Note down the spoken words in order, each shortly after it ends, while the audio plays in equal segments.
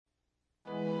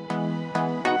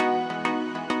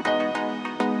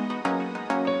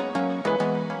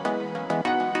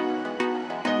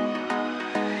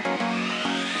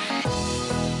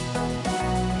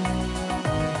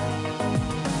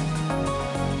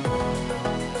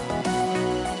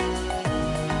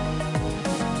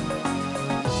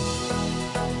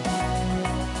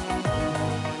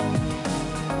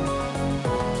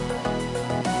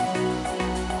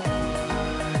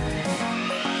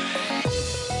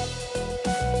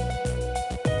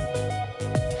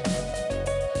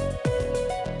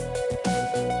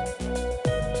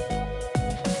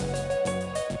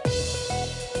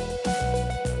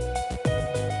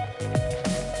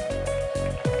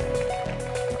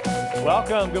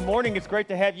Welcome. Good morning. It's great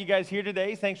to have you guys here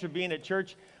today. Thanks for being at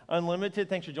Church Unlimited.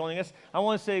 Thanks for joining us. I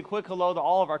want to say a quick hello to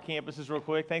all of our campuses real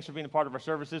quick. Thanks for being a part of our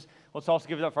services. Let's also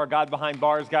give it up for our God Behind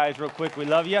Bars guys real quick. We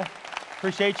love you.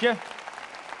 Appreciate you.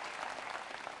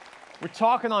 We're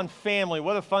talking on family.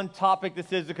 What a fun topic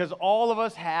this is because all of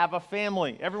us have a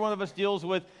family. Every one of us deals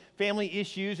with family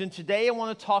issues. And today I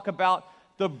want to talk about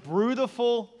the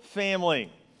brutal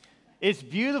family. It's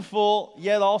beautiful,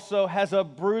 yet also has a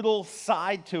brutal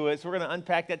side to it. So we're going to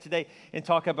unpack that today and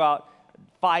talk about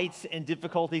fights and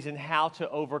difficulties and how to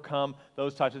overcome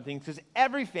those types of things. Because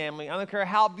every family, I don't care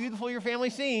how beautiful your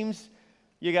family seems,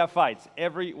 you got fights.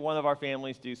 Every one of our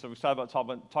families do. So we're excited about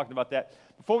talking about that.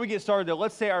 Before we get started, though,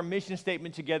 let's say our mission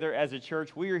statement together as a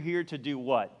church. We are here to do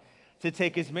what? To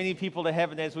take as many people to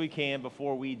heaven as we can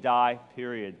before we die,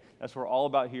 period. That's what we're all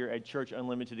about here at Church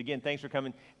Unlimited. Again, thanks for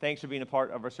coming. Thanks for being a part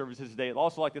of our services today. I'd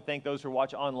also like to thank those who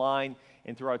watch online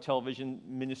and through our television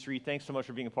ministry. Thanks so much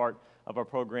for being a part of our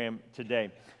program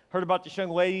today. Heard about this young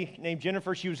lady named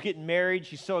Jennifer. She was getting married.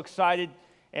 She's so excited.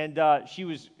 And she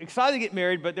was excited to get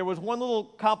married, but there was one little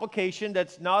complication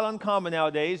that's not uncommon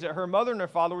nowadays, that her mother and her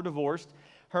father were divorced.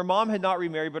 Her mom had not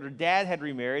remarried, but her dad had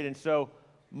remarried. And so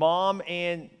Mom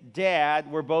and Dad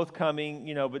were both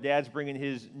coming, but Dad's bringing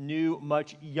his new,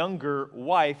 much younger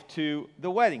wife to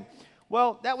the wedding.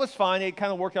 Well, that was fine. It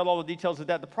kind of worked out all the details of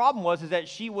that. The problem was that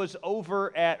she was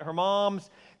over at her mom's,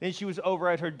 then she was over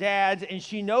at her dad's, and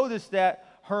she noticed that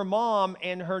her mom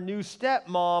and her new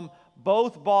stepmom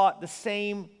both bought the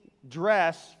same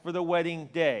dress for the wedding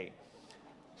day.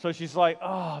 So she's like,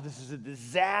 oh, this is a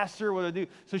disaster. What do I do?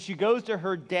 So she goes to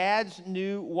her dad's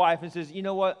new wife and says, you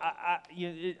know what?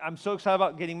 I'm so excited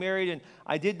about getting married, and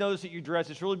I did notice that your dress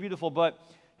is really beautiful, but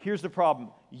here's the problem.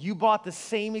 You bought the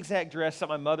same exact dress that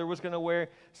my mother was going to wear,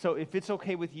 so if it's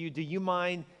okay with you, do you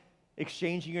mind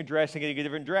exchanging your dress and getting a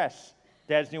different dress?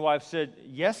 Dad's new wife said,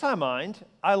 yes, I mind.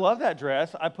 I love that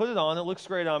dress. I put it on. It looks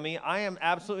great on me. I am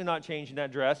absolutely not changing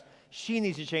that dress. She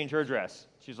needs to change her dress.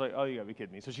 She's like, oh, you got to be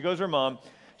kidding me. So she goes to her mom.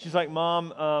 She's like,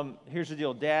 Mom, here's the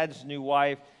deal. Dad's new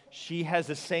wife, she has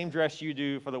the same dress you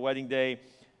do for the wedding day.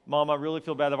 Mom, I really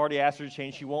feel bad. I've already asked her to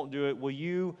change. She won't do it. Will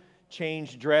you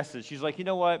change dresses? She's like, you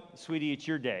know what, sweetie, it's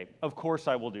your day. Of course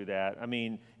I will do that. I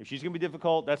mean, if she's going to be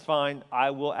difficult, that's fine. I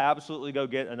will absolutely go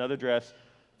get another dress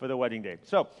for the wedding day.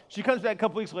 So she comes back a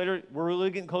couple weeks later. We're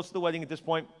really getting close to the wedding at this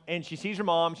point, and she sees her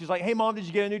mom. She's like, hey, Mom, did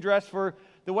you get a new dress for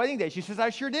the wedding day? She says, I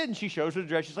sure did. And she shows her the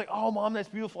dress. She's like, oh, Mom, that's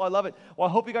beautiful. I love it. Well,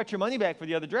 I hope you got your money back for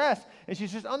the other dress. And she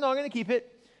says, oh, no, I'm going to keep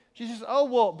it. She says, oh,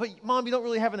 well, but Mom, you don't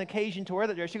really have an occasion to wear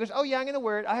that dress. She goes, oh, yeah, I'm going to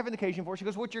wear it. I have an occasion for it. She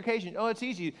goes, what's your occasion? Oh, it's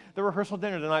easy. The rehearsal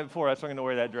dinner the night before. That's why I'm going to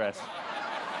wear that dress.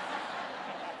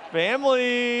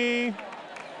 Family.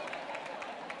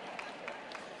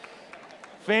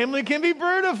 Family can be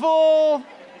beautiful.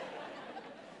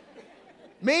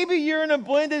 Maybe you're in a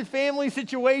blended family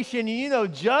situation and you know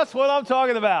just what I'm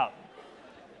talking about.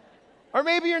 Or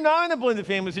maybe you're not in a blended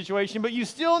family situation, but you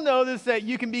still notice that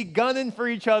you can be gunning for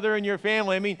each other in your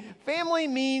family. I mean, family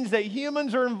means that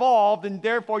humans are involved and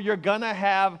therefore you're going to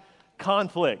have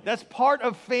conflict. That's part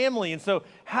of family. And so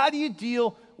how do you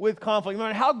deal with conflict? No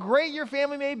matter how great your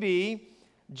family may be,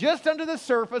 just under the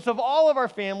surface of all of our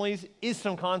families is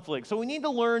some conflict. So we need to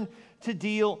learn to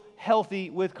deal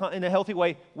in a healthy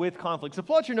way with conflict. So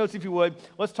pull out your notes if you would.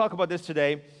 Let's talk about this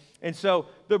today. And so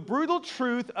the brutal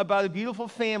truth about a beautiful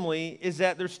family is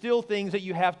that there's still things that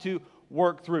you have to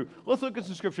work through. Let's look at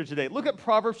some scripture today. Look at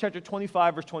Proverbs chapter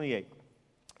 25, verse 28.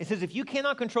 It says, if you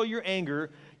cannot control your anger,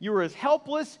 you are as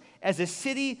helpless as a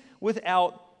city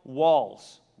without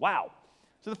walls. Wow.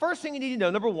 So the first thing you need to know,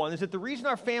 number one, is that the reason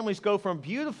our families go from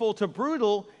beautiful to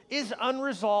brutal is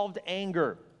unresolved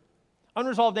anger.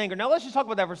 Unresolved anger. Now let's just talk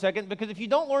about that for a second, because if you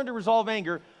don't learn to resolve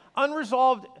anger,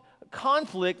 unresolved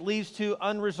conflict leads to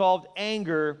unresolved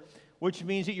anger, which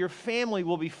means that your family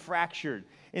will be fractured.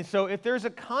 And so if there's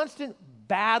a constant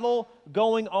battle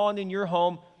going on in your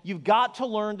home, you've got to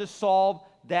learn to solve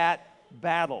that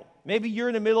battle. Maybe you're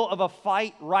in the middle of a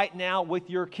fight right now with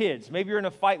your kids. Maybe you're in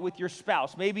a fight with your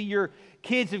spouse. Maybe your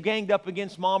kids have ganged up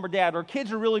against mom or dad, or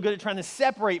kids are really good at trying to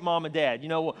separate mom and dad. You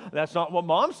know, that's not what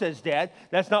mom says, dad.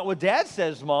 That's not what dad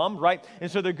says, mom, right?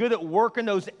 And so they're good at working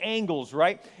those angles,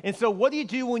 right? And so what do you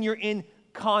do when you're in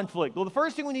conflict? Well, the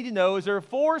first thing we need to know is there are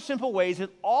 4 simple ways that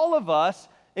all of us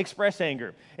express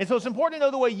anger. And so it's important to know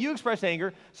the way you express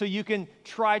anger so you can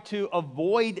try to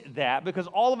avoid that, because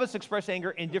all of us express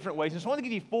anger in different ways. And so I want to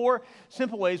give you 4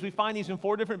 simple ways. We find these in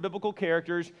 4 different biblical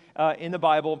characters in the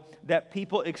Bible that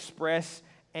people express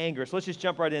anger. So let's just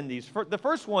jump right in these. The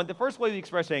first way we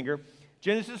express anger,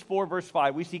 Genesis 4, verse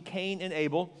 5, we see Cain and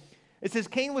Abel. It says,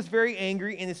 Cain was very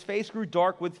angry and his face grew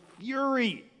dark with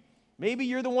fury. Maybe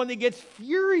you're the one that gets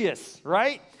furious,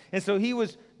 right? And so he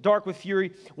was dark with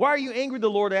fury. Why are you angry, the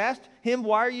Lord asked him.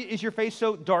 Why is your face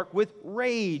so dark with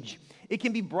rage? It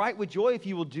can be bright with joy if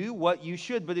you will do what you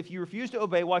should. But if you refuse to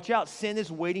obey, watch out. Sin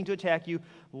is waiting to attack you,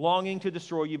 longing to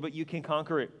destroy you, but you can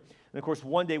conquer it. And of course,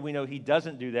 one day we know he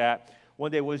doesn't do that. One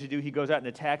day, what does he do? He goes out and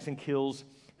attacks and kills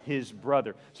his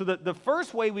brother. So the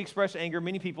first way we express anger,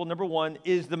 many people, number one,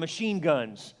 is the machine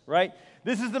guns, right?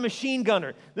 This is the machine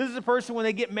gunner. This is the person when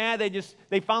they get mad,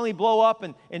 they finally blow up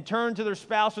and turn to their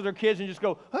spouse or their kids and just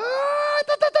go, ah,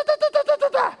 da, da, da, da, da, da, da,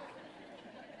 da,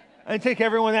 and take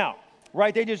everyone out,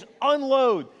 right? They just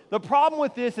unload. The problem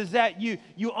with this is that you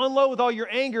unload with all your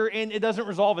anger and it doesn't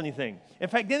resolve anything. In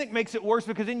fact, then it makes it worse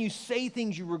because then you say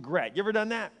things you regret. You ever done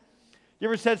that? You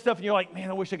ever said stuff and you're like,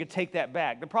 man, I wish I could take that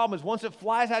back. The problem is once it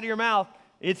flies out of your mouth,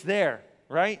 it's there,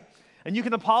 right? And you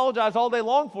can apologize all day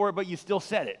long for it, but you still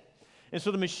said it. And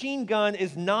so the machine gun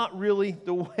is not really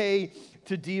the way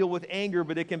to deal with anger,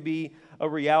 but it can be a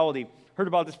reality. Heard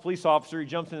about this police officer. He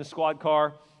jumps in a squad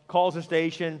car, calls the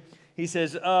station. He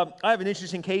says, I have an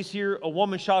interesting case here. A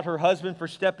woman shot her husband for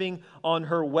stepping on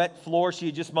her wet floor she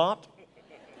had just mopped.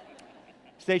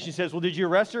 Station says, well, did you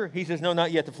arrest her? He says, no,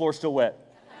 not yet. The floor's still wet.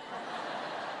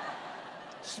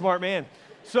 Smart man.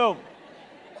 So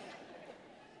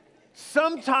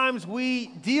sometimes we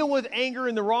deal with anger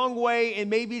in the wrong way, and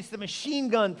maybe it's the machine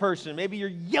gun person. Maybe you're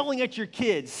yelling at your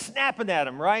kids, snapping at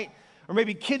them, right? Or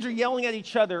maybe kids are yelling at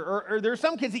each other, or there are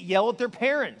some kids that yell at their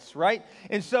parents, right?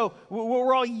 And so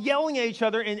we're all yelling at each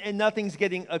other, and nothing's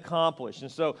getting accomplished.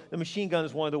 And so the machine gun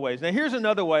is one of the ways. Now here's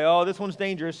another way. Oh, this one's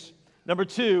dangerous. Number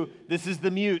two, this is the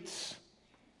mutes.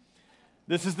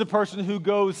 This is the person who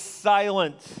goes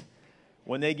silent.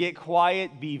 When they get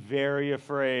quiet, be very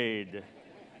afraid.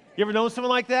 You ever known someone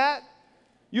like that?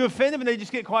 You offend them and they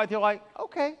just get quiet. They're like,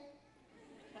 okay,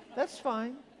 that's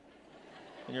fine.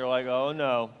 And you're like, oh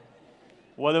no.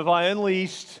 What have I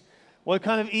unleashed? What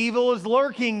kind of evil is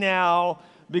lurking now?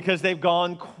 Because they've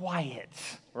gone quiet,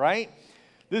 right?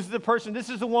 This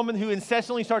is the woman who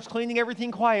incessantly starts cleaning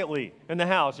everything quietly in the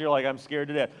house. You're like, I'm scared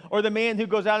to death. Or the man who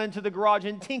goes out into the garage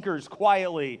and tinkers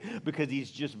quietly because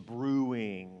he's just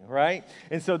brewing, right?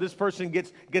 And so this person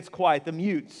gets quiet, the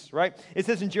mutes, right? It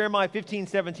says in Jeremiah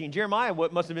 15:17, Jeremiah,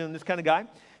 what must have been this kind of guy,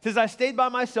 says, I stayed by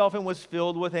myself and was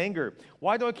filled with anger.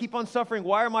 Why do I keep on suffering?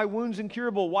 Why are my wounds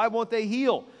incurable? Why won't they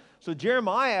heal? So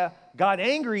Jeremiah got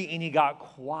angry and he got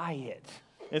quiet.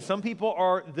 And some people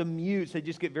are the mutes. They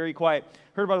just get very quiet.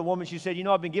 Heard about a woman, she said,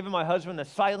 I've been giving my husband a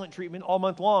silent treatment all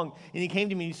month long. And he came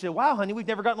to me and he said, wow, honey, we've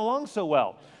never gotten along so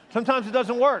well. Sometimes it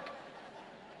doesn't work.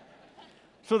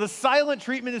 So the silent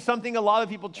treatment is something a lot of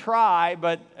people try.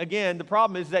 But again, the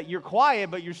problem is that you're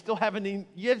quiet, but you still haven't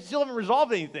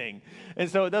resolved anything. And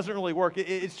so it doesn't really work.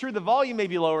 It's true the volume may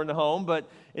be lower in the home,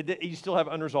 but you still have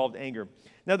unresolved anger.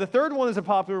 Now the third one is a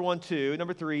popular one too.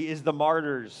 Number 3 is the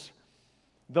martyrs.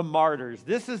 The martyrs.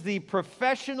 This is the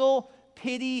professional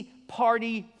pity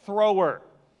party thrower.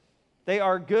 They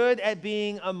are good at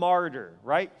being a martyr,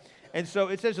 right? And so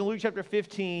it says in Luke chapter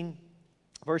 15,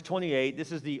 verse 28,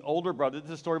 this is the older brother. This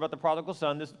is a story about the prodigal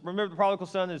son. Remember, the prodigal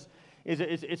son is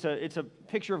a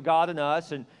picture of God and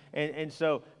us. And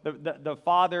so the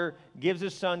father gives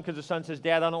his son, because the son says,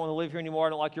 Dad, I don't want to live here anymore. I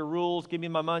don't like your rules. Give me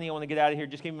my money. I want to get out of here.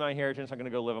 Just give me my inheritance. I'm going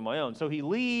to go live on my own. So he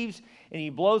leaves, and he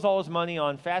blows all his money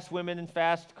on fast women and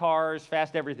fast cars,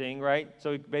 fast everything, right?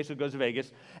 So he basically goes to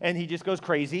Vegas, and he just goes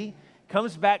crazy.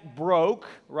 Comes back broke,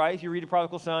 right? If you read the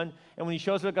prodigal son. And when he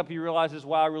shows back up, he realizes,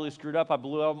 wow, I really screwed up. I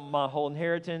blew up my whole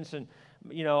inheritance. And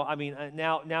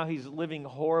now he's living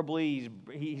horribly.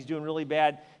 He's doing really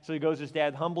bad. So he goes to his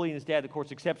dad humbly, and his dad, of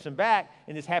course, accepts him back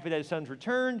and is happy that his son's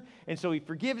returned. And so he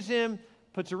forgives him,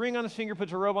 puts a ring on his finger,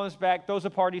 puts a robe on his back, throws a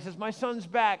party, says, my son's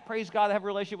back. Praise God, I have a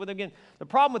relationship with him again. The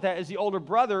problem with that is the older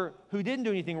brother, who didn't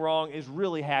do anything wrong, is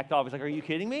really hacked off. He's like, are you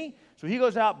kidding me? So he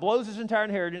goes out, blows his entire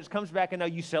inheritance, comes back, and now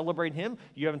you celebrate him.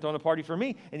 You haven't thrown a party for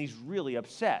me. And he's really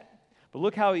upset. But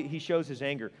look how he shows his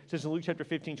anger. It says in Luke chapter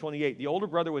 15:28, the older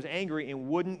brother was angry and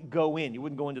wouldn't go in. He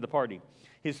wouldn't go into the party.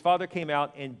 His father came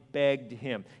out and begged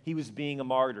him. He was being a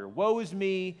martyr. Woe is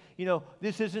me.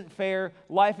 This isn't fair.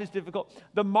 Life is difficult.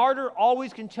 The martyr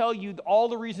always can tell you all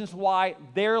the reasons why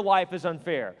their life is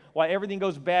unfair, why everything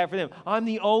goes bad for them. I'm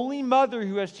the only mother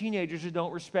who has teenagers who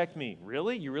don't respect me.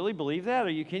 Really? You really believe that? Are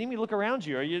you kidding me? Look around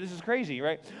you. This is crazy,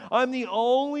 right? I'm the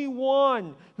only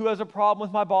one who has a problem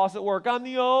with my boss at work. I'm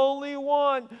the only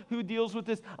one who deals with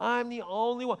this. I'm the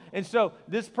only one. And so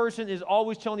this person is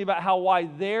always telling you about why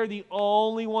they're the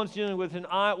only ones dealing with it.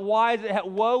 Why is it?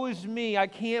 Woe is me. I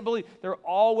can't believe. They're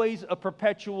always a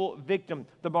perpetual victim,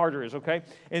 the martyr is, okay?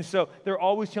 And so they're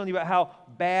always telling you about how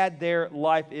bad their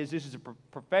life is. This is a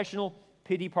professional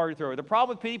pity party thrower. The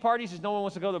problem with pity parties is no one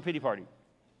wants to go to a pity party.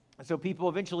 And so people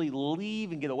eventually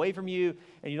leave and get away from you,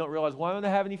 and you don't realize, why don't I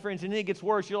have any friends? And then it gets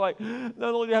worse. You're like,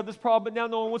 not only do I have this problem, but now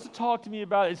no one wants to talk to me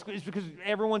about it. It's because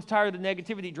everyone's tired of the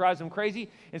negativity. It drives them crazy,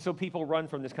 and so people run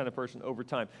from this kind of person over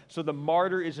time. So the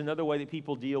martyr is another way that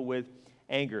people deal with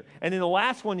anger. And then the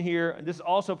last one here, this is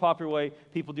also a popular way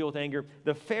people deal with anger.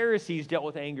 The Pharisees dealt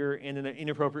with anger in an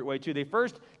inappropriate way too. They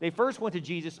first went to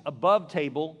Jesus above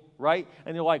table, right?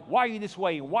 And they're like, why are you this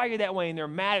way? And why are you that way? And they're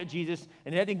mad at Jesus,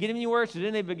 and that didn't get them anywhere. So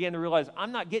then they began to realize,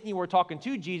 I'm not getting anywhere talking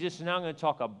to Jesus, so now I'm going to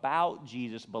talk about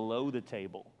Jesus below the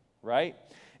table, right?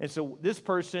 And so this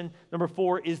person, number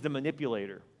 4, is the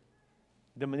manipulator.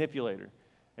 The manipulator.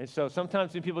 And so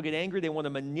sometimes when people get angry, they want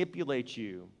to manipulate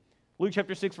you. Luke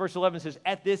chapter 6, verse 11 says,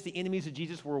 at this, the enemies of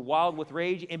Jesus were wild with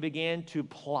rage and began to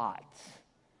plot.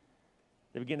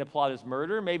 They begin to plot his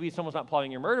murder. Maybe someone's not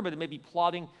plotting your murder, but they may be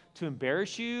plotting to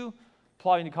embarrass you,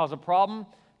 plotting to cause a problem.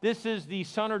 This is the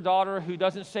son or daughter who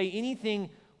doesn't say anything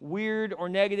weird or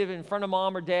negative in front of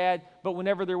mom or dad, but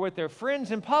whenever they're with their friends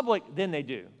in public, then they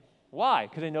do. Why?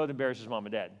 Because they know it embarrasses mom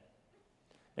and dad.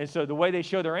 And so the way they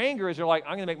show their anger is they're like,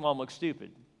 I'm going to make mom look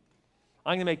stupid.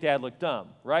 I'm going to make dad look dumb,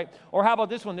 right? Or how about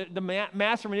this one? The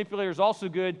master manipulator is also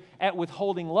good at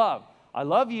withholding love. I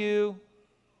love you.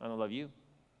 I don't love you.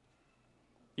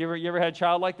 You ever had a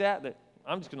child like that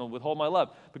I'm just going to withhold my love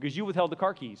because you withheld the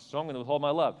car keys, so I'm going to withhold my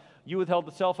love. You withheld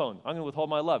the cell phone. I'm going to withhold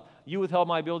my love. You withheld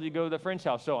my ability to go to the friend's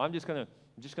house, so I'm just going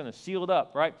to seal it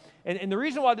up, right? And the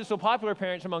reason why this is so popular,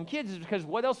 parents, among kids is because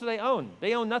what else do they own?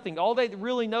 They own nothing. All they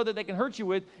really know that they can hurt you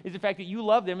with is the fact that you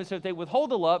love them, and so if they withhold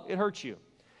the love, it hurts you.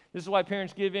 This is why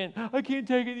parents give in. I can't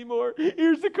take it anymore.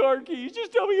 Here's the car keys.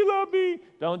 Just tell me you love me.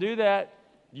 Don't do that.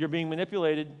 You're being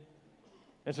manipulated.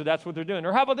 And so that's what they're doing.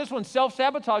 Or how about this one?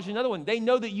 Self-sabotage is another one. They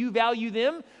know that you value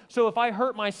them, so if I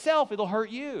hurt myself, it'll hurt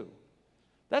you.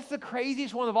 That's the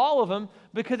craziest one of all of them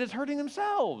because it's hurting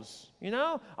themselves. You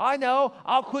know,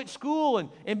 I'll quit school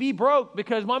and be broke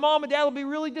because my mom and dad will be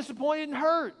really disappointed and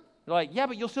hurt. They're like, yeah,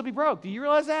 but you'll still be broke. Do you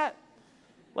realize that?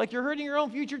 Like you're hurting your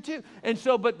own future too. And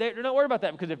so, but they're not worried about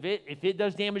that because if it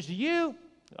does damage to you,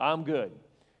 I'm good.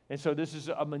 And so this is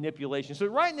a manipulation. So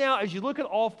right now, as you look at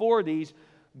all 4 of these,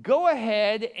 go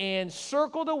ahead and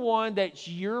circle the one that's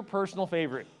your personal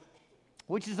favorite.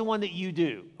 Which is the one that you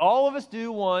do. All of us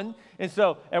do one, and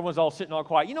so everyone's all sitting all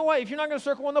quiet. You know what? If you're not going to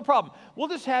circle one, no problem. We'll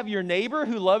just have your neighbor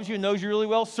who loves you and knows you really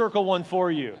well circle one for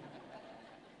you.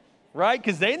 Right?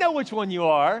 Because they know which one you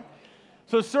are.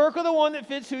 So circle the one that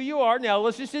fits who you are. Now,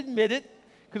 let's just admit it,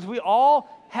 because we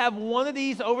all have one of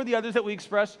these over the others that we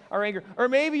express our anger. Or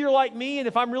maybe you're like me, and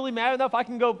if I'm really mad enough, I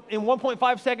can go in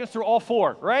 1.5 seconds through all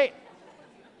 4, right?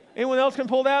 Anyone else can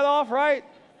pull that off, right?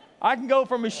 I can go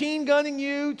from machine gunning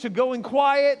you to going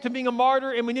quiet to being a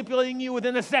martyr and manipulating you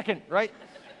within a second, right?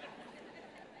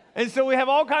 And so we have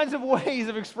all kinds of ways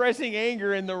of expressing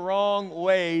anger in the wrong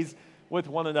ways with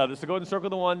one another. So go ahead and circle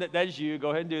the one that is you.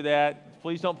 Go ahead and do that.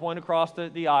 Please don't point across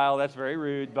the aisle. That's very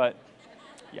rude, but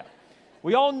yeah.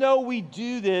 We all know we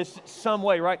do this some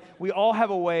way, right? We all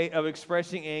have a way of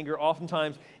expressing anger.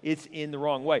 Oftentimes, it's in the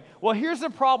wrong way. Well, here's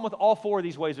the problem with all 4 of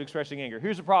these ways of expressing anger.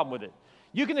 Here's the problem with it.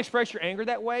 You can express your anger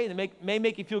that way, and it may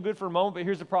make you feel good for a moment, but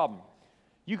here's the problem.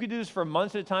 You could do this for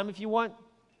months at a time if you want.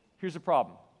 Here's the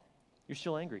problem. You're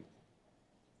still angry.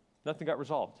 Nothing got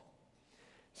resolved.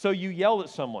 So you yelled at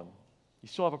someone. You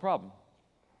still have a problem.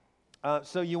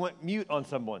 So you went mute on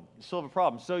someone. You still have a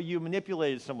problem. So you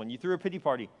manipulated someone. You threw a pity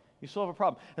party. You still have a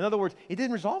problem. In other words, it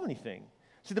didn't resolve anything.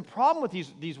 See, the problem with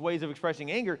these ways of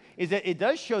expressing anger is that it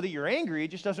does show that you're angry. It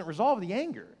just doesn't resolve the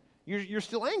anger. You're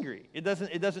still angry. It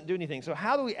doesn't do anything. So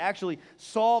how do we actually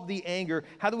solve the anger?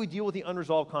 How do we deal with the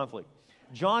unresolved conflict?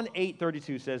 John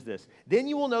 8:32 says this. Then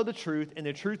you will know the truth, and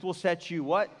the truth will set you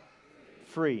what?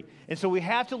 Free. And so we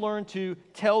have to learn to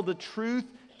tell the truth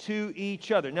to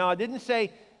each other. Now, I didn't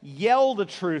say yell the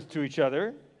truth to each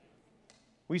other.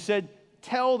 We said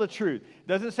tell the truth. It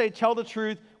doesn't say tell the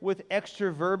truth with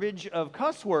extra verbiage of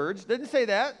cuss words. It didn't say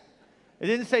that. It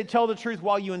didn't say tell the truth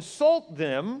while you insult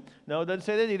them. No, it doesn't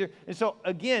say that either. And so,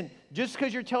 again, just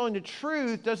because you're telling the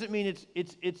truth doesn't mean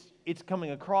it's coming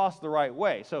across the right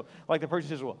way. So, like the person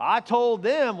says, well, I told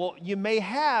them. Well, you may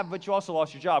have, but you also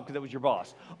lost your job because that was your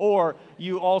boss. Or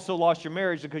you also lost your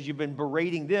marriage because you've been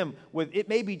berating them with, it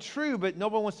may be true, but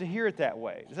nobody wants to hear it that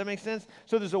way. Does that make sense?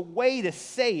 So there's a way to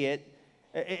say it.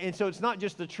 And so it's not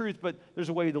just the truth, but there's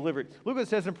a way to deliver it. Look what it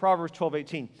says in Proverbs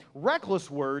 12:18. Reckless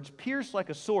words pierce like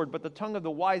a sword, but the tongue of the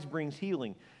wise brings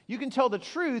healing. You can tell the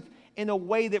truth in a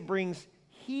way that brings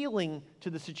healing to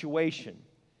the situation.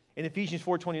 In Ephesians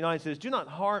 4:29 it says, do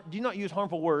not use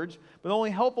harmful words, but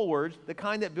only helpful words, the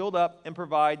kind that build up and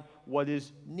provide what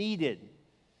is needed.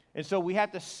 And so we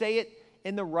have to say it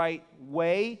in the right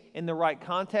way, in the right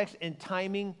context, and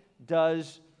timing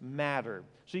does matter.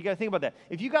 So you got to think about that.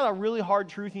 If you got a really hard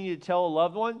truth you need to tell a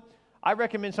loved one, I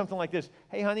recommend something like this.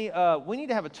 Hey, honey, we need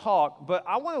to have a talk, but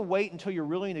I want to wait until you're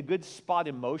really in a good spot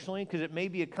emotionally because it may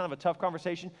be a kind of a tough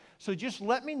conversation. So just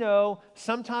let me know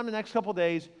sometime in the next couple of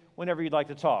days whenever you'd like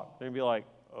to talk. They're going to be like,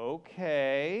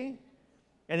 okay.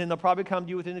 And then they'll probably come to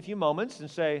you within a few moments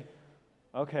and say,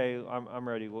 okay, I'm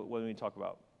ready. What do we need to talk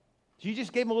about? So you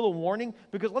just gave them a little warning?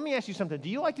 Because let me ask you something. Do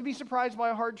you like to be surprised by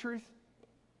a hard truth?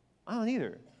 I don't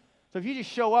either. So if you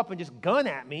just show up and just gun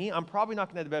at me, I'm probably not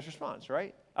going to have the best response,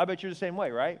 right? I bet you're the same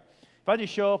way, right? If I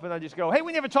just show up and I just go, hey,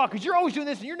 we never talk because you're always doing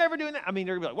this and you're never doing that. I mean,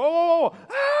 they're going to be like, whoa,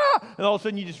 ah! And all of a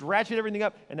sudden you just ratchet everything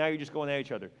up and now you're just going at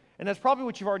each other. And that's probably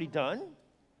what you've already done.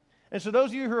 And so those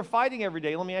of you who are fighting every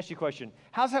day, let me ask you a question.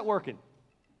 How's that working?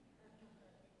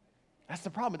 That's the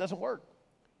problem. It doesn't work.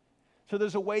 So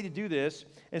there's a way to do this.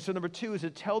 And so number 2 is to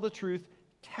tell the truth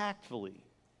tactfully.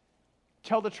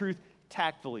 Tell the truth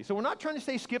tactfully. So we're not trying to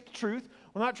say skip the truth.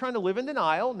 We're not trying to live in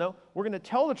denial. No, we're going to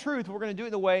tell the truth. We're going to do it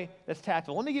in a way that's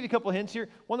tactful. Let me give you a couple of hints here.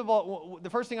 The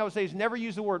first thing I would say is never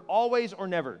use the word always or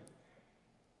never.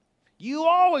 You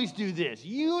always do this.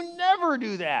 You never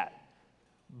do that.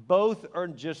 Both are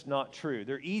just not true.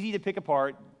 They're easy to pick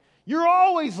apart. You're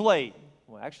always late.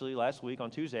 Well, actually, last week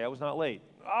on Tuesday, I was not late.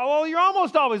 Oh, well, you're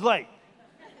almost always late.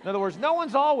 In other words, no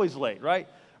one's always late, right?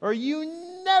 Or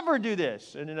you never do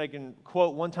this. And then they can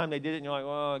quote one time they did it, and you're like,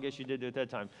 well, I guess you did do it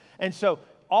that time. And so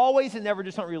always and never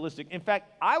just not realistic. In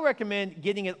fact, I recommend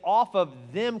getting it off of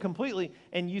them completely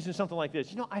and using something like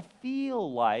this. I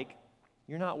feel like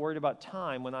you're not worried about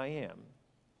time when I am.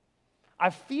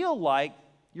 I feel like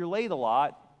you're late a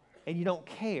lot and you don't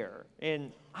care.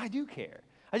 And I do care.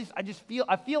 I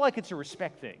feel like it's a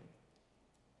respect thing.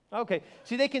 Okay,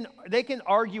 see, they can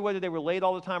argue whether they were late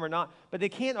all the time or not, but they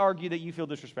can't argue that you feel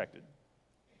disrespected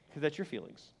because that's your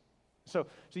feelings. So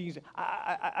you say,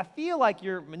 I feel like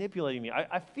you're manipulating me.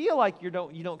 I feel like you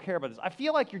don't care about this. I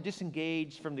feel like you're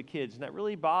disengaged from the kids, and that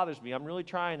really bothers me. I'm really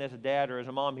trying as a dad or as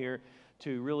a mom here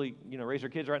to really raise our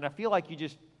kids right, and I feel like you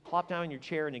just plop down in your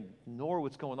chair and ignore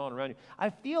what's going on around you. I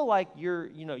feel like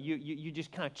you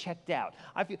just kind of checked out.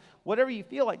 I feel whatever you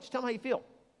feel like, just tell them how you feel,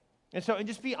 and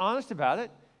just be honest about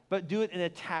it. But do it in a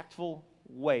tactful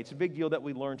way. It's a big deal that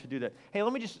we learn to do that. Hey,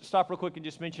 let me just stop real quick and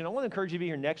just mention, I want to encourage you to be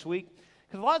here next week,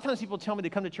 because a lot of times people tell me they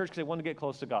come to church because they want to get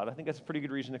close to God. I think that's a pretty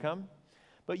good reason to come.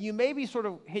 But you may be sort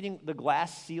of hitting the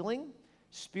glass ceiling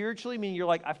spiritually, meaning you're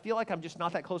like, I feel like I'm just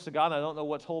not that close to God, and I don't know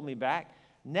what's holding me back.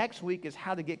 Next week is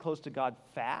how to get close to God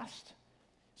fast.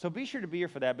 So be sure to be here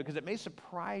for that, because it may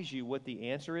surprise you what the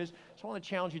answer is. So I want to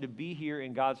challenge you to be here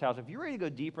in God's house. If you're ready to go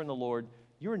deeper in the Lord,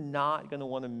 you're not going to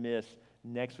want to miss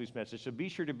next week's message. So be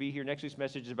sure to be here. Next week's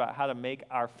message is about how to make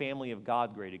our family of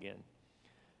God great again.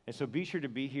 And so be sure to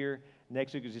be here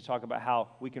next week as we talk about how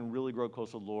we can really grow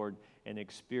close to the Lord and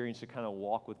experience the kind of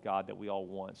walk with God that we all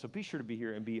want. So be sure to be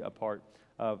here and be a part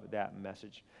of that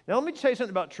message. Now let me tell you something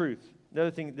about truth.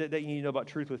 Another thing that you need to know about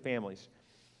truth with families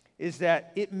is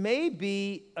that it may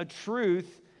be a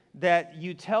truth that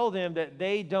you tell them that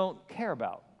they don't care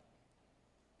about.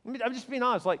 I'm just being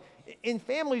honest. Like, in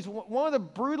families, one of the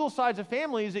brutal sides of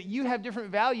family is that you have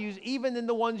different values even than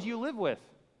the ones you live with.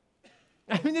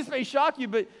 I mean, this may shock you,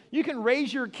 but you can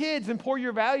raise your kids and pour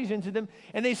your values into them,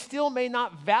 and they still may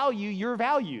not value your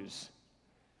values,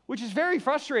 which is very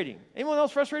frustrating. Anyone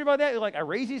else frustrated about that? You're like, I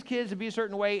raise these kids to be a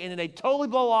certain way, and then they totally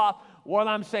blow off what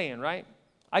I'm saying, right?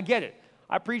 I get it.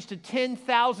 I preach to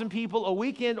 10,000 people a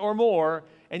weekend or more,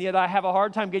 and yet I have a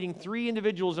hard time getting 3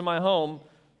 individuals in my home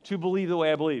to believe the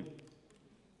way I believe,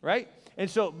 right? And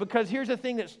so, because here's the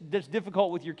thing that's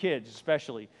difficult with your kids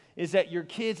especially, is that your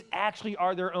kids actually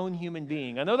are their own human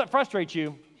being. I know that frustrates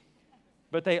you,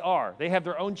 but they are. They have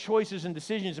their own choices and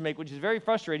decisions to make, which is very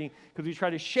frustrating because we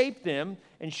try to shape them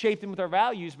with our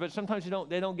values, but sometimes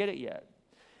they don't get it yet.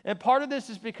 And part of this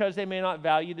is because they may not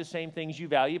value the same things you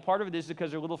value. Part of it is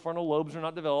because their little frontal lobes are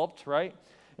not developed, right?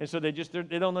 And so they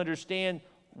don't understand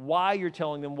why you're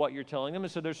telling them what you're telling them,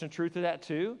 and so there's some truth to that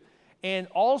too. And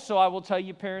also, I will tell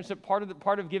you, parents, that part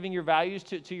of giving your values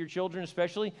to your children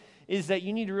especially is that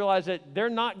you need to realize that they're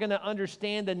not going to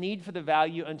understand the need for the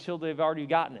value until they've already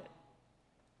gotten it.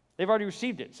 They've already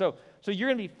received it. So you're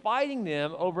going to be fighting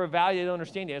them over a value they don't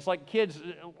understand yet. It's like kids.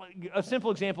 A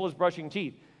simple example is brushing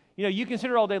teeth. You can sit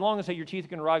there all day long and say your teeth are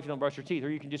going to rot if you don't brush your teeth, or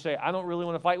you can just say, I don't really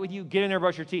want to fight with you. Get in there,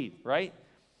 brush your teeth, right?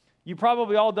 You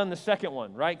probably all done the second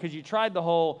one, right? Because you tried the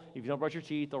whole, if you don't brush your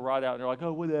teeth, they'll rot out. And they're like,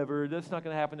 oh, whatever, that's not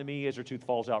going to happen to me as their tooth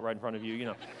falls out right in front of you, you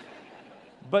know.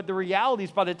 But the reality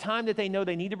is by the time that they know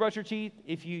they need to brush their teeth,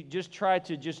 if you just try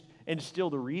to just instill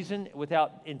the reason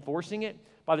without enforcing it,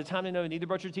 by the time they know they need to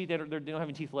brush their teeth, they don't have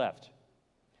any teeth left.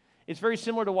 It's very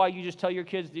similar to why you just tell your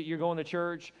kids that you're going to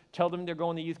church, tell them they're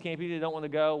going to youth camp, they don't want to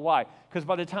go. Why? Because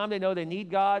by the time they know they need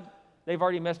God, they've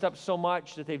already messed up so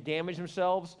much that they've damaged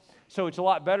themselves. So it's a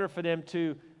lot better for them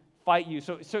to fight you.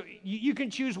 So you can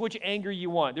choose which anger you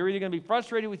want. They're either going to be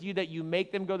frustrated with you that you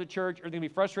make them go to church, or they're going to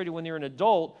be frustrated when they're an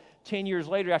adult 10 years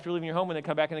later after leaving your home and they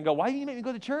come back and they go, why didn't you make me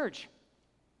go to church?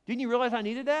 Didn't you realize I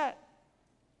needed that?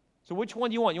 So which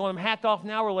one do you want? You want them hacked off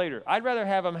now or later? I'd rather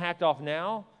have them hacked off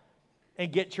now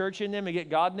and get church in them and get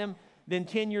God in them than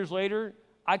 10 years later.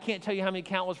 I can't tell you how many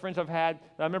countless friends I've had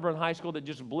that I remember in high school that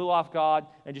just blew off God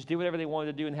and just did whatever they wanted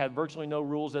to do and had virtually no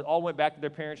rules, that all went back to their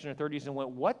parents in their 30s and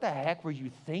went, what the heck were you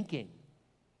thinking?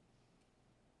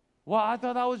 Well, I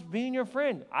thought I was being your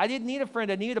friend. I didn't need a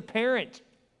friend. I needed a parent.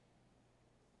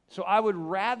 So I would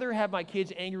rather have my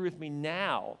kids angry with me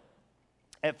now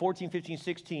at 14, 15,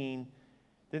 16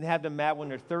 than have them mad when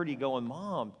they're 30 going,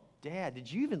 Mom, Dad,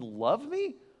 did you even love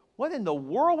me? What in the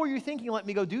world were you thinking let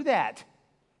me go do that?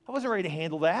 I wasn't ready to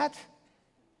handle that.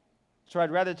 So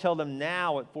I'd rather tell them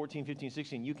now at 14, 15,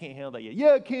 16, you can't handle that yet.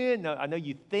 Yeah, I can. No, I know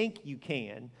you think you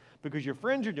can because your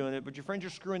friends are doing it, but your friends are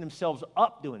screwing themselves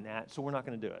up doing that, so we're not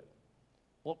going to do it.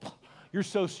 Well, you're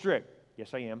so strict.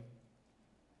 Yes, I am,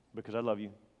 because I love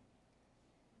you.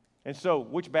 And so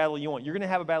which battle you want? You're going to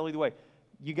have a battle either way.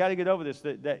 You got to get over this,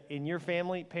 that in your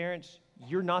family, parents,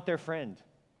 you're not their friend.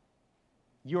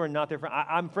 You are not their friend.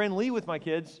 I'm friendly with my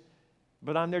kids,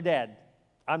 but I'm their dad.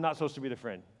 I'm not supposed to be their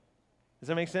friend. Does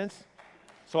that make sense?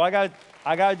 So I got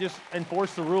to just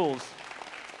enforce the rules.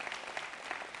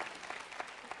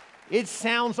 It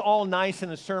sounds all nice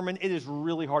in a sermon. It is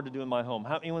really hard to do in my home.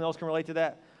 Anyone else can relate to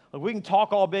that? Like, we can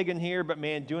talk all big in here, but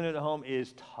man, doing it at home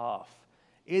is tough.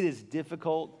 It is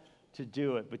difficult to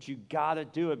do it, but you got to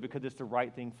do it because it's the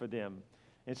right thing for them.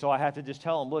 And so I have to just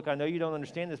tell them, look, I know you don't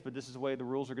understand this, but this is the way the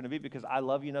rules are going to be because I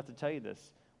love you enough to tell you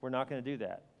this. We're not going to do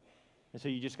that. And so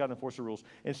you just got to enforce the rules.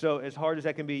 And so as hard as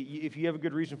that can be, if you have a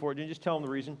good reason for it, then just tell them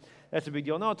the reason. That's a big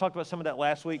deal. No, I talked about some of that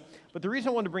last week. But the reason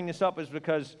I wanted to bring this up is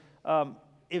because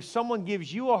if someone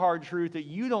gives you a hard truth that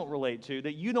you don't relate to,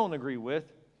 that you don't agree with,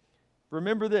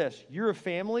 remember this. You're a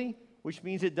family, which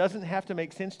means it doesn't have to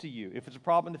make sense to you. If it's a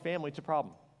problem in the family, it's a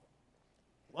problem.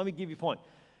 Let me give you a point.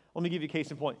 Let me give you a case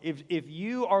in point. If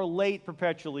you are late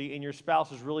perpetually and your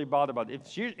spouse is really bothered by it,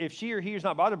 if she or he is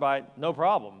not bothered by it, no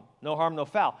problem. No harm, no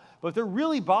foul. But if they're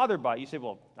really bothered by it, you say,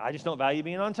 well, I just don't value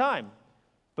being on time.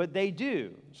 But they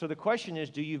do. So the question is,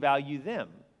 do you value them?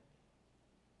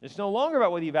 It's no longer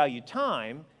about whether you value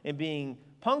time and being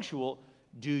punctual.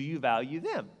 Do you value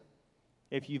them?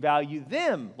 If you value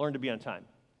them, learn to be on time.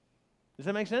 Does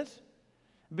that make sense?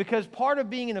 Because part of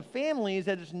being in a family is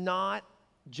that it's not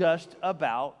just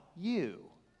about you.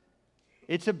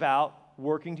 It's about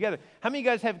working together. How many of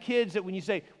you guys have kids that when you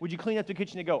say, would you clean up the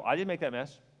kitchen, they go, I didn't make that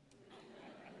mess?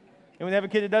 Anyone have a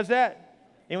kid that does that?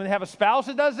 Anyone have a spouse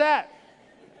that does that?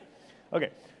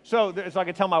 Okay, so it's like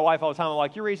I tell my wife all the time, I'm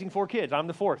like, you're raising 4 kids. I'm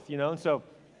the 4th, you know, and so.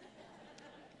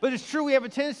 But it's true, we have a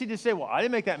tendency to say, well, I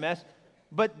didn't make that mess.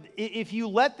 But if you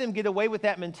let them get away with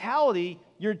that mentality,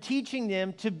 you're teaching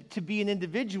them to be an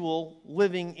individual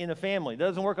living in a family. It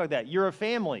doesn't work like that. You're a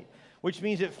family, which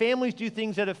means that families do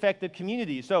things that affect the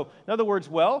community. So, in other words,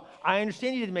 well, I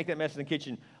understand you didn't make that mess in the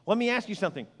kitchen. Let me ask you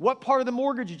something. What part of the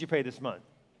mortgage did you pay this month?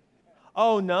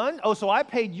 Oh, none? Oh, so I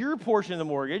paid your portion of the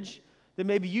mortgage, then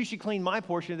maybe you should clean my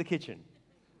portion of the kitchen.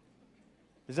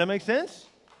 Does that make sense?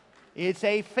 It's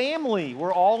a family.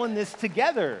 We're all in this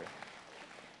together.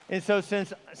 And so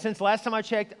since last time I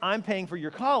checked, I'm paying for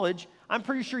your college, I'm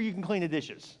pretty sure you can clean the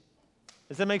dishes.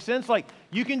 Does that make sense? Like,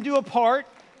 you can do a part,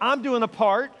 I'm doing a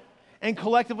part, and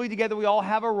collectively together we all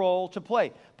have a role to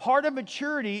play. Part of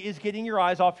maturity is getting your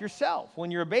eyes off yourself. When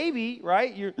you're a baby,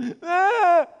 right, you're,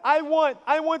 I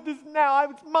want this now,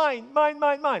 it's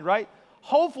mine, right?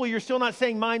 Hopefully you're still not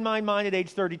saying mine at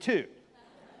age 32.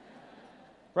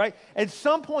 Right? At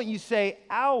some point you say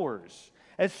ours.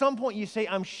 At some point you say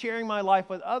I'm sharing my life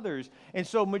with others. And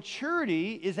so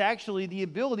maturity is actually the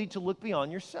ability to look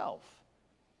beyond yourself.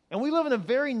 And we live in a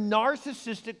very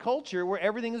narcissistic culture where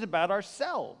everything is about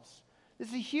ourselves. This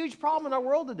is a huge problem in our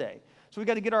world today. So we've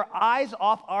got to get our eyes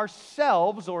off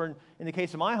ourselves, or in the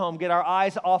case of my home, get our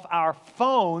eyes off our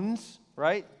phones,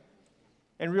 right?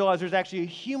 And realize there's actually a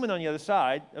human on the other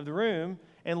side of the room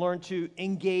and learn to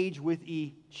engage with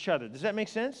each other. Does that make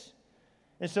sense?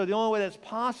 And so the only way that's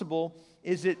possible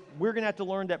is that we're going to have to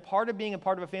learn that part of being a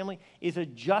part of a family is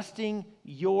adjusting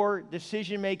your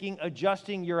decision-making,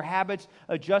 adjusting your habits,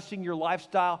 adjusting your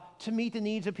lifestyle to meet the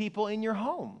needs of people in your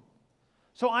home.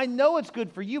 So I know it's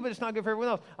good for you, but it's not good for everyone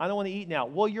else. I don't want to eat now.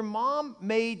 Well, your mom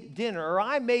made dinner, or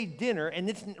I made dinner, and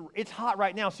it's hot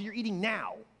right now, so you're eating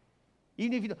now.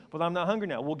 Even if you don't, but I'm not hungry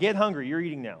now. Well, get hungry. You're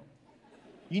eating now.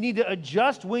 You need to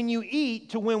adjust when you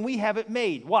eat to when we have it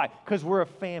made. Why? Because we're a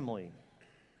family.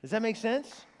 Does that make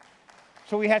sense?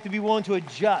 So we have to be willing to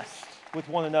adjust with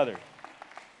one another.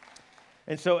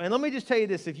 And let me just tell you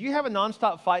this. If you have a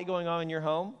nonstop fight going on in your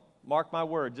home, mark my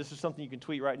words, this is something you can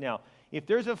tweet right now. If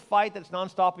there's a fight that's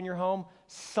nonstop in your home,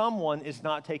 someone is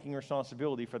not taking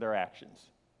responsibility for their actions.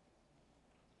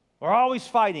 We're always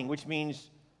fighting, which means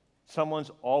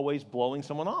someone's always blowing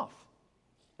someone off.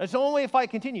 That's the only way a fight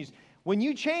continues. When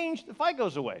you change, the fight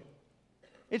goes away.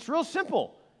 It's real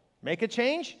simple. Make a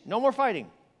change, no more fighting.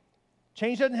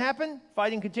 Change doesn't happen,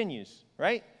 fighting continues,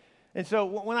 right? And so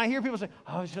when I hear people say,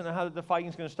 oh, I just don't know how the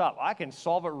fighting's going to stop, I can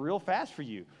solve it real fast for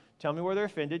you. Tell me where they're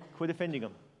offended, quit offending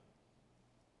them.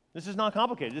 This is not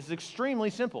complicated. This is extremely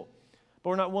simple, but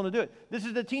we're not willing to do it. This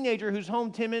is the teenager who's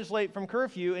home 10 minutes late from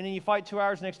curfew, and then you fight 2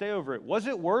 hours the next day over it. Was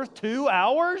it worth 2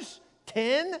 hours?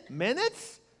 10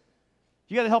 minutes?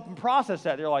 You got to help them process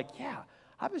that. They're like, yeah,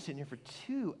 I've been sitting here for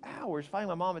 2 hours fighting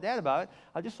my mom and dad about it.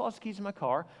 I just lost the keys to my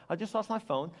car. I just lost my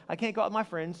phone. I can't go out with my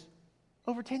friends.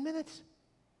 Over 10 minutes.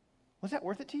 Was that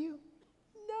worth it to you?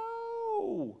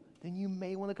 No. Then you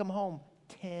may want to come home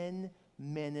 10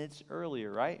 minutes earlier,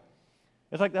 right?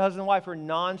 It's like the husband and wife are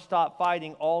nonstop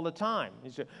fighting all the time.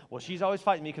 You say, well, she's always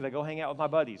fighting me because I go hang out with my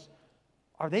buddies.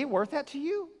 Are they worth that to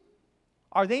you?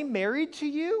 Are they married to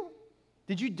you?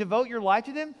 Did you devote your life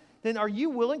to them? Then are you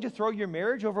willing to throw your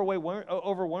marriage over one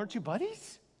or two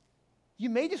buddies? You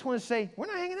may just want to say, we're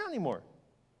not hanging out anymore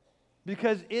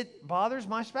because it bothers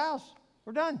my spouse.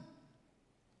 We're done.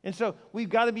 And so we've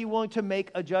got to be willing to make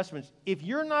adjustments. If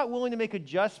you're not willing to make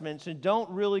adjustments, then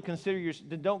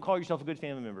don't call yourself a good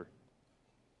family member.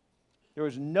 There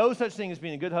is no such thing as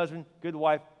being a good husband, good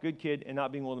wife, good kid, and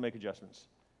not being willing to make adjustments.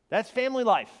 That's family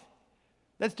life.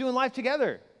 That's doing life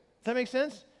together. Does that make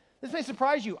sense? This may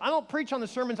surprise you. I don't preach on the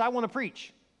sermons I want to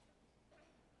preach.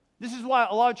 This is why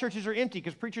a lot of churches are empty,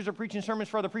 because preachers are preaching sermons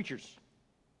for other preachers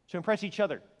to impress each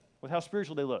other with how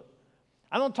spiritual they look.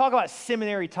 I don't talk about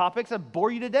seminary topics that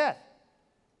bore you to death.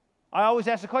 I always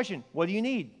ask the question, what do you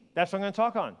need? That's what I'm going to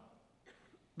talk on.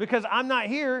 Because I'm not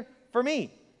here for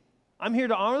me. I'm here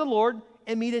to honor the Lord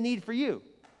and meet a need for you.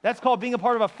 That's called being a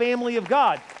part of a family of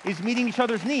God, is meeting each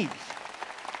other's needs.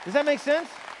 Does that make sense?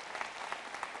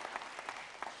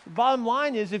 The bottom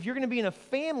line is, if you're going to be in a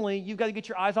family, you've got to get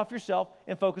your eyes off yourself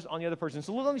and focus on the other person.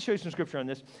 So let me show you some scripture on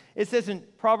this. It says in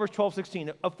Proverbs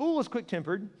 12:16, a fool is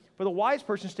quick-tempered, but a wise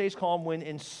person stays calm when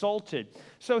insulted.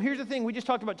 So here's the thing. We just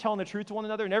talked about telling the truth to one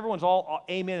another, and everyone's all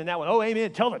amen in that one. Oh,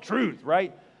 amen, tell the truth,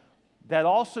 right? That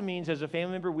also means as a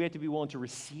family member, we have to be willing to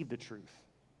receive the truth.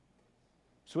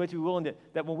 So we have to be willing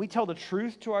that when we tell the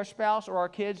truth to our spouse or our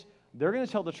kids, they're going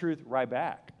to tell the truth right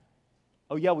back.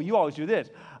 Oh, yeah, well, you always do this.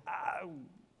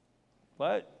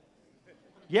 What?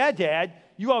 Yeah, Dad,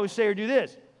 you always say or do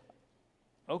this.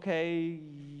 Okay,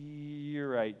 you're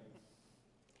right.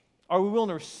 Are we willing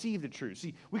to receive the truth?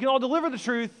 See, we can all deliver the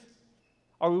truth.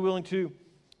 Are we willing to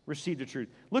receive the truth?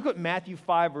 Look what Matthew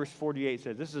 5, verse 48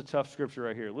 says. This is a tough scripture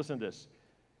right here. Listen to this.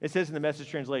 It says in the Message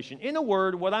translation, in a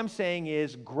word, what I'm saying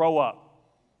is grow up.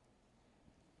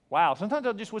 Wow, sometimes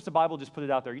I just wish the Bible just put it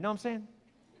out there. You know what I'm saying?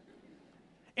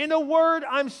 In a word,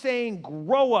 I'm saying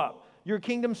grow up. Your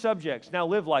kingdom subjects. Now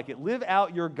live like it. Live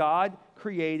out your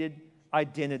God-created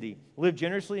identity. Live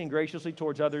generously and graciously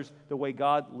towards others the way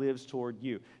God lives toward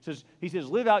you. He says,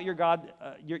 live out your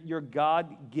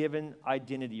God-given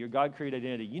identity, your God-created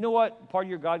identity. You know what part of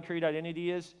your God-created identity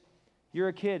is? You're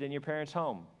a kid in your parents'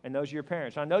 home, and those are your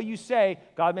parents. I know you say,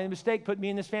 God made a mistake, put me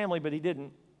in this family, but he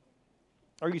didn't.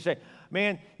 Or you say,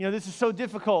 man, this is so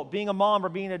difficult, being a mom or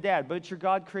being a dad, but it's your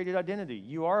God-created identity.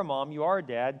 You are a mom, you are a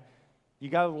dad. You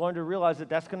got to learn to realize that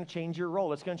that's going to change your role.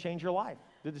 That's going to change your life,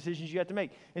 the decisions you have to make.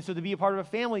 And so to be a part of a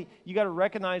family, you got to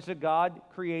recognize the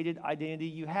God-created identity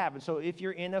you have. And so if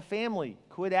you're in a family,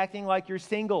 quit acting like you're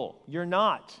single. You're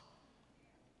not.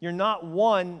 You're not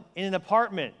one in an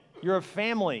apartment. You're a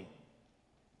family.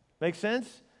 Make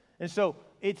sense? And so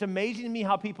it's amazing to me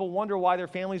how people wonder why their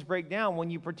families break down when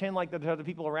you pretend like there's other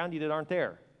people around you that aren't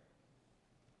there.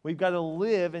 We've got to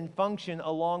live and function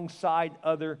alongside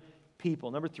other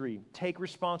people. Number 3, take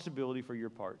responsibility for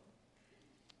your part.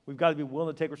 We've got to be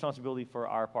willing to take responsibility for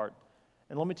our part.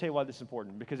 And let me tell you why this is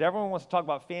important. Because everyone wants to talk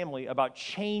about family, about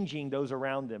changing those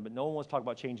around them, but no one wants to talk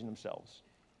about changing themselves.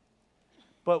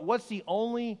 But what's the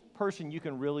only person you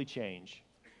can really change?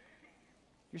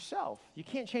 Yourself. You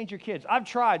can't change your kids. I've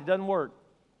tried. It doesn't work.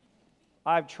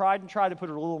 I've tried and tried to put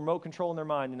a little remote control in their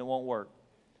mind, and it won't work.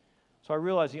 So I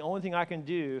realized the only thing I can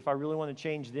do if I really want to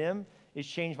change them is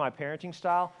change my parenting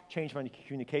style, change my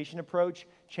communication approach,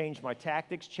 change my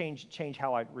tactics, change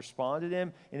how I respond to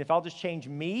them. And if I'll just change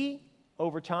me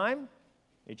over time,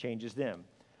 it changes them.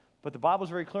 But the Bible's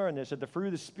very clear on this, that the fruit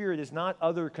of the Spirit is not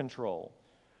other control.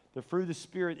 The fruit of the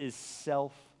Spirit is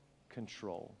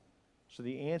self-control. So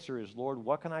the answer is, Lord,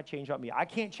 what can I change about me? I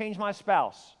can't change my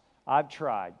spouse. I've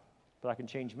tried, but I can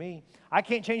change me. I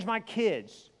can't change my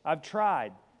kids. I've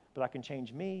tried, but I can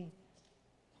change me.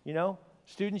 You know,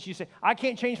 students, you say, I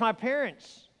can't change my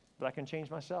parents, but I can change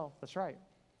myself. That's right.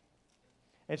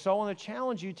 And so I want to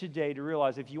challenge you today to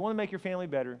realize if you want to make your family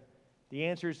better, the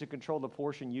answer is to control the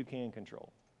portion you can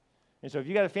control. And so if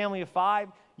you got a family of 5,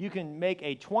 you can make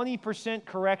a 20%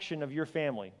 correction of your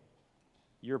family,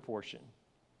 your portion.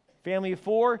 Family of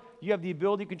 4, you have the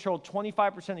ability to control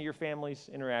 25% of your family's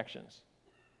interactions.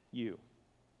 You.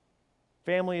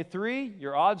 Family of 3,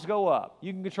 your odds go up.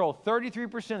 You can control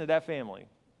 33% of that family.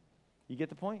 You get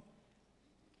the point?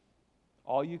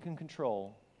 All you can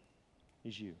control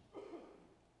is you.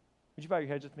 Would you bow your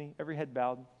heads with me? Every head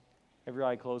bowed, every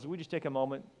eye closed. Would we just take a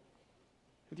moment?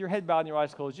 With your head bowed and your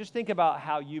eyes closed, just think about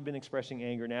how you've been expressing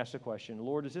anger and ask the question,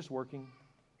 Lord, is this working?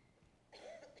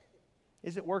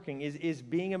 Is it working? Is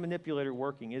being a manipulator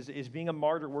working? Is being a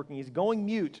martyr working? Is going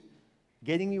mute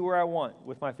getting me where I want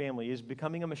with my family? Is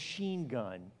becoming a machine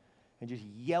gun and just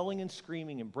yelling and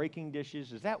screaming and breaking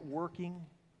dishes, is that working?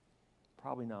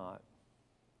 Probably not.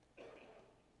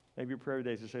 Maybe your prayer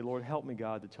today is to say, Lord, help me,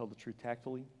 God, to tell the truth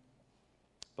tactfully.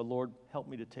 But Lord, help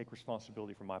me to take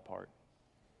responsibility for my part.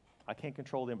 I can't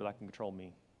control them, but I can control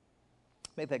me.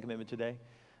 Make that commitment today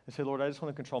and say, Lord, I just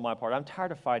want to control my part. I'm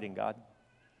tired of fighting, God.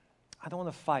 I don't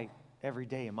want to fight every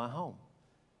day in my home.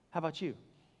 How about you?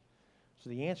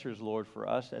 So the answer is, Lord, for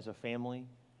us as a family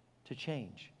to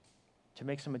change, to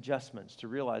make some adjustments, to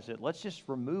realize that let's just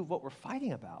remove what we're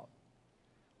fighting about.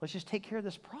 Let's just take care of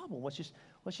this problem. Let's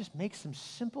just make some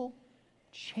simple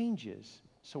changes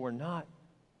so we're not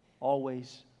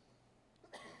always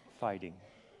fighting.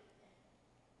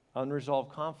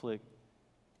 Unresolved conflict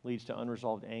leads to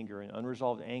unresolved anger, and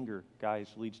unresolved anger, guys,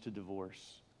 leads to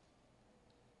divorce.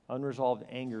 Unresolved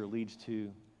anger leads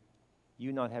to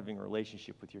you not having a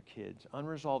relationship with your kids.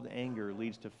 Unresolved anger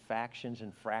leads to factions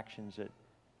and fractions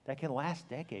that can last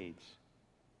decades.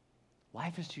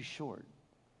 Life is too short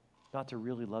not to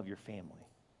really love your family.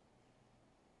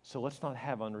 So let's not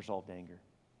have unresolved anger.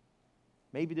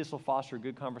 Maybe this will foster a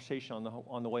good conversation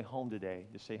on the way home today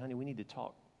to say, honey, we need to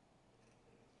talk.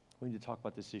 We need to talk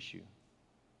about this issue.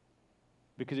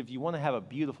 Because if you want to have a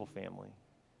beautiful family,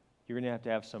 you're going to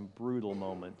have some brutal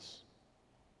moments,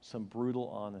 some brutal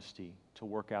honesty to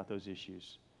work out those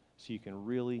issues so you can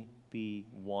really be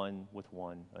one with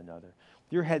one another.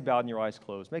 With your head bowed and your eyes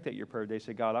closed, make that your prayer today.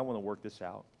 Say, God, I want to work this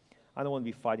out. I don't want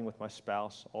to be fighting with my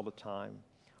spouse all the time.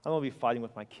 I don't want to be fighting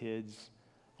with my kids.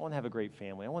 I want to have a great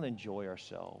family. I want to enjoy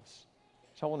ourselves.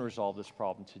 So I want to resolve this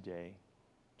problem today.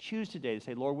 Choose today to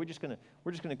say, Lord, we're just going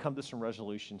to come to some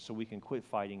resolution so we can quit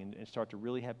fighting and start to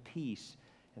really have peace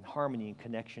and harmony and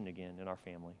connection again in our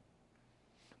family.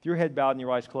 With your head bowed and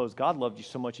your eyes closed, God loved you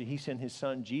so much that he sent his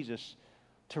son, Jesus,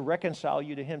 to reconcile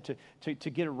you to him, to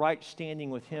get a right standing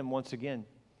with him once again.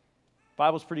 The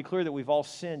Bible's pretty clear that we've all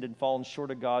sinned and fallen short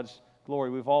of God's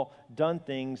glory. We've all done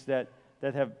things that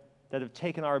have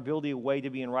taken our ability away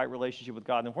to be in right relationship with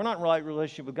God. And if we're not in right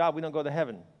relationship with God, we don't go to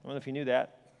heaven. I don't know if you knew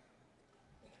that.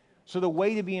 So the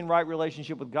way to be in right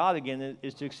relationship with God again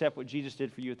is to accept what Jesus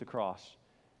did for you at the cross.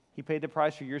 He paid the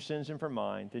price for your sins and for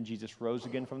mine. Then Jesus rose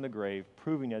again from the grave,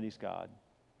 proving that he's God.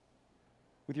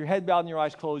 With your head bowed and your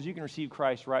eyes closed, you can receive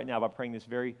Christ right now by praying this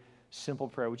very simple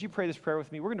prayer. Would you pray this prayer with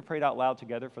me? We're going to pray it out loud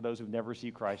together. For those who've never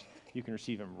received Christ, you can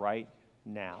receive him right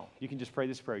now. You can just pray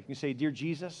this prayer. You can say, Dear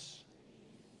Jesus,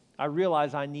 I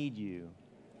realize I need you.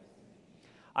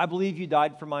 I believe you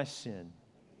died for my sin.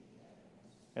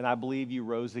 And I believe you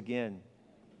rose again.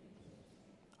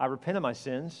 I repent of my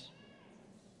sins.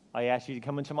 I ask you to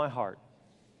come into my heart,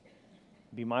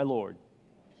 be my Lord,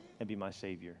 and be my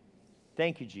Savior.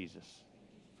 Thank you, Jesus,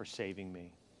 for saving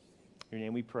me. In your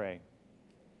name we pray.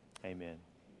 Amen.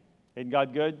 Isn't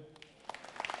God good?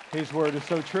 His word is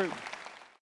so true.